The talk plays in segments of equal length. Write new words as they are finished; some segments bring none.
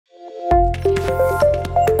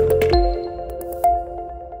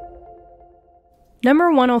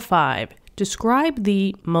Number 105, describe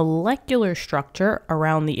the molecular structure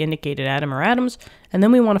around the indicated atom or atoms, and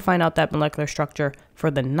then we want to find out that molecular structure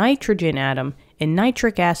for the nitrogen atom in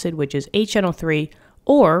nitric acid, which is HNO3,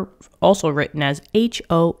 or also written as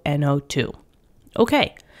HONO2.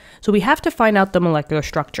 Okay, so we have to find out the molecular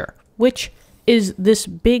structure, which is this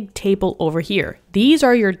big table over here. These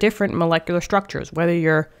are your different molecular structures, whether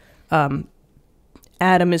your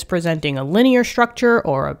atom is presenting a linear structure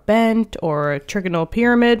or a bent or a trigonal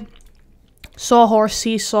pyramid, sawhorse,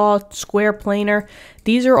 seesaw, square planar.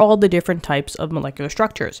 These are all the different types of molecular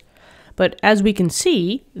structures. But as we can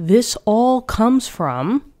see, this all comes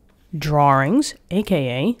from drawings,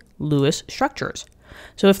 aka Lewis structures.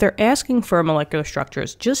 So if they're asking for molecular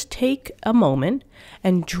structures, just take a moment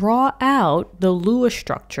and draw out the Lewis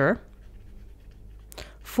structure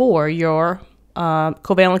for your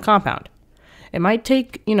covalent compound. It might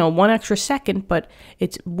take, one extra second, but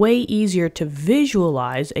it's way easier to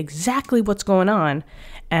visualize exactly what's going on,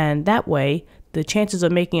 and that way the chances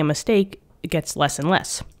of making a mistake gets less and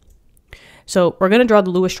less. So we're going to draw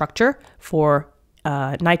the Lewis structure for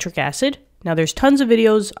nitric acid. Now there's tons of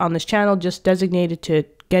videos on this channel just designated to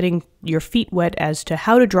getting your feet wet as to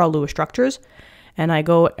how to draw Lewis structures, and I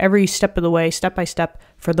go every step of the way, step by step,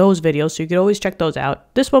 for those videos, so you could always check those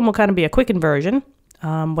out. This one will kind of be a quickened version.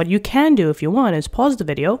 What you can do if you want is pause the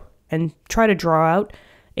video and try to draw out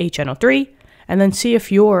HNO3 and then see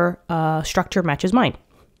if your structure matches mine.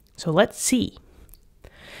 So let's see.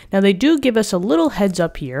 Now they do give us a little heads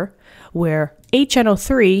up here where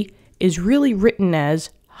HNO3 is really written as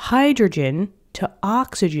hydrogen to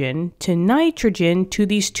oxygen to nitrogen to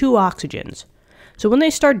these two oxygens. So when they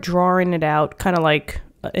start drawing it out kind of like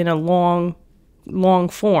in a long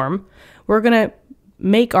form, we're going to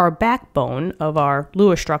make our backbone of our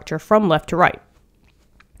Lewis structure from left to right.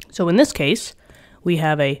 So in this case, we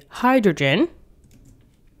have a hydrogen,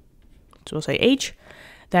 so we'll say H,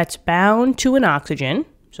 that's bound to an oxygen,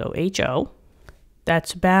 so HO,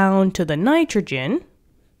 that's bound to the nitrogen,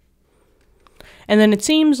 and then it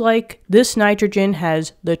seems like this nitrogen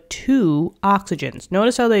has the two oxygens.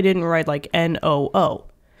 Notice how they didn't write like NOO.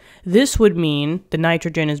 This would mean the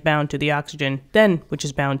nitrogen is bound to the oxygen, then which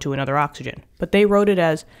is bound to another oxygen. But they wrote it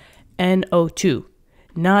as NO2,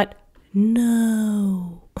 not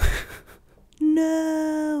no.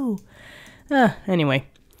 No. Anyway,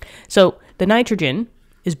 so the nitrogen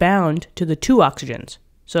is bound to the two oxygens.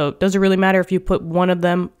 So does it really matter if you put one of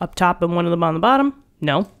them up top and one of them on the bottom?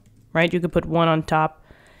 No, right? You could put one on top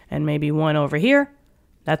and maybe one over here.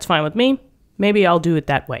 That's fine with me. Maybe I'll do it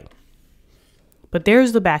that way. But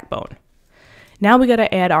there's the backbone. Now we got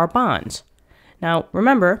to add our bonds. Now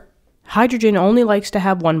remember, hydrogen only likes to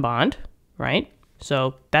have one bond, right?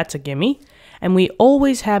 So that's a gimme. And we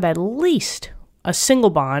always have at least a single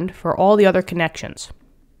bond for all the other connections.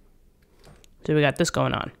 So we got this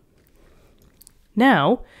going on.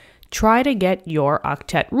 Now, try to get your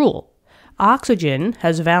octet rule. Oxygen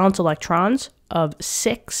has valence electrons of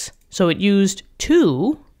 6, so it used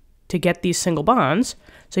 2 to get these single bonds.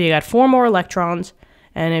 So you got 4 more electrons,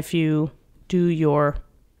 and if you do your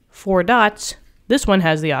 4 dots, this one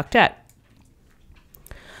has the octet.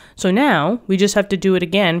 So now we just have to do it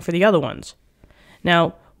again for the other ones.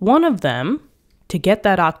 Now, one of them, to get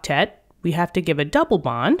that octet, we have to give a double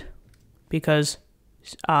bond because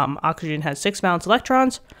oxygen has 6 valence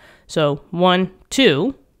electrons. So 1,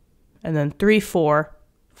 2, and then 3, 4,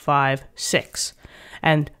 5, 6.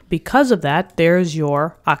 And because of that, there's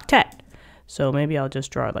your octet. So maybe I'll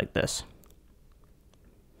just draw it like this.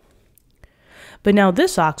 But now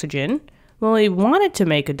this oxygen, well, it wanted to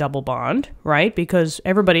make a double bond, right? Because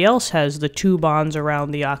everybody else has the 2 bonds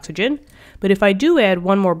around the oxygen. But if I do add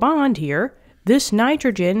one more bond here, this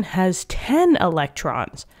nitrogen has 10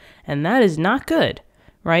 electrons. And that is not good,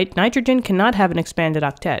 right? Nitrogen cannot have an expanded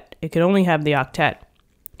octet. It can only have the octet.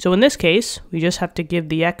 So in this case, we just have to give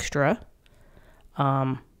the extra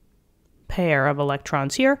pair of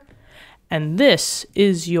electrons here. And this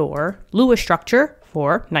is your Lewis structure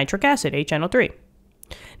for nitric acid, HNO3.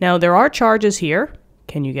 Now, there are charges here.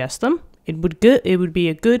 Can you guess them? It would be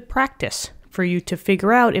a good practice for you to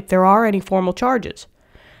figure out if there are any formal charges.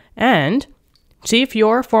 And see if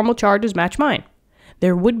your formal charges match mine.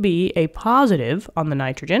 There would be a positive on the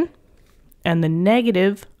nitrogen and the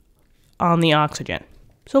negative on the oxygen.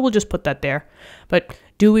 So we'll just put that there. But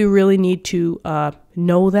do we really need to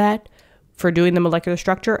know that for doing the molecular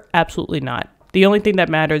structure? Absolutely not. The only thing that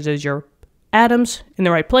matters is your atoms in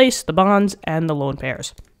the right place, the bonds, and the lone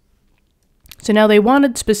pairs. So now they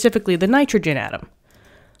wanted specifically the nitrogen atom.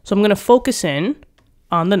 So I'm going to focus in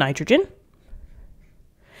on the nitrogen.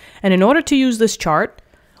 And in order to use this chart,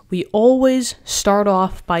 we always start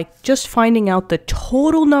off by just finding out the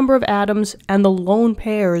total number of atoms and the lone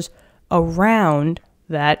pairs around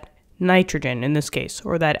that nitrogen in this case,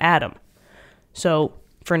 or that atom. So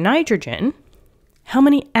for nitrogen, how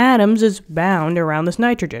many atoms is bound around this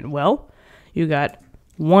nitrogen? Well, you got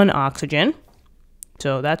one oxygen,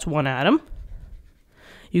 so that's one atom.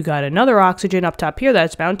 You got another oxygen up top here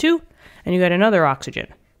that's bound to, and you got another oxygen.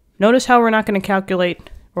 Notice how we're not going to calculate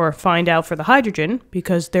or find out for the hydrogen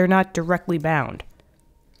because they're not directly bound.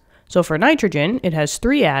 So for nitrogen, it has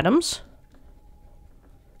 3 atoms,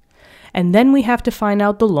 and then we have to find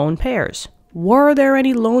out the lone pairs. Were there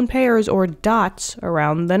any lone pairs or dots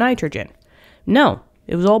around the nitrogen? No,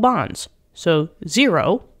 it was all bonds. So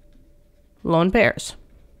 0 lone pairs.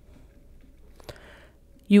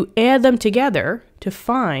 You add them together to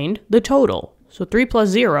find the total. So 3 plus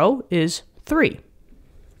 0 is 3.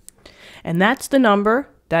 And that's the number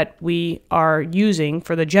that we are using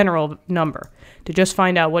for the general number to just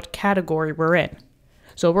find out what category we're in.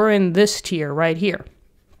 So we're in this tier right here.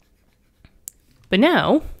 But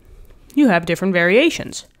now you have different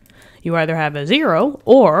variations. You either have a 0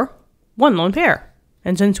 or 1 lone pair.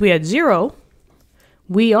 And since we had 0,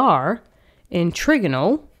 we are in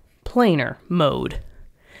trigonal planar mode.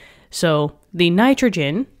 So the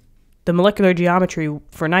nitrogen, the molecular geometry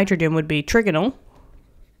for nitrogen would be trigonal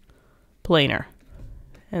planar.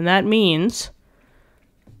 And that means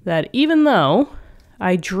that even though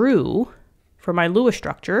I drew, for my Lewis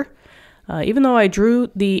structure, even though I drew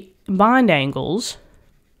the bond angles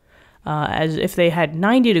as if they had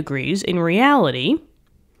 90 degrees, in reality,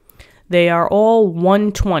 they are all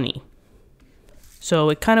 120. So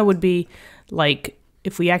it kind of would be like,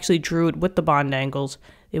 if we actually drew it with the bond angles,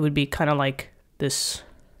 it would be kind of like this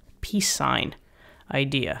peace sign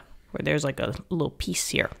idea, where there's like a little piece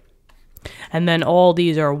here. And then all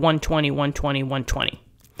these are 120, 120, 120.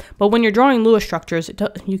 But when you're drawing Lewis structures,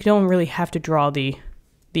 you don't really have to draw the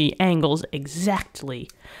angles exactly.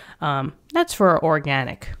 That's for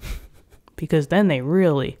organic, because then they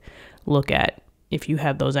really look at if you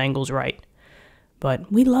have those angles right.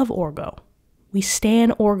 But we love orgo. We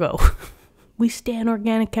stan orgo. We stan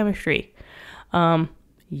organic chemistry.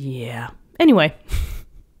 Yeah. Anyway,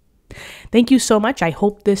 thank you so much. I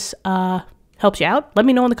hope this helps you out. Let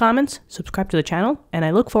me know in the comments. Subscribe to the channel, and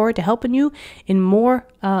I look forward to helping you in more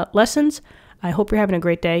lessons. I hope you're having a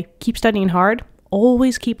great day. Keep studying hard.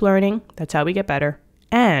 Always keep learning. That's how we get better.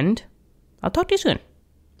 And I'll talk to you soon.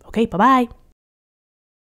 Okay, bye-bye.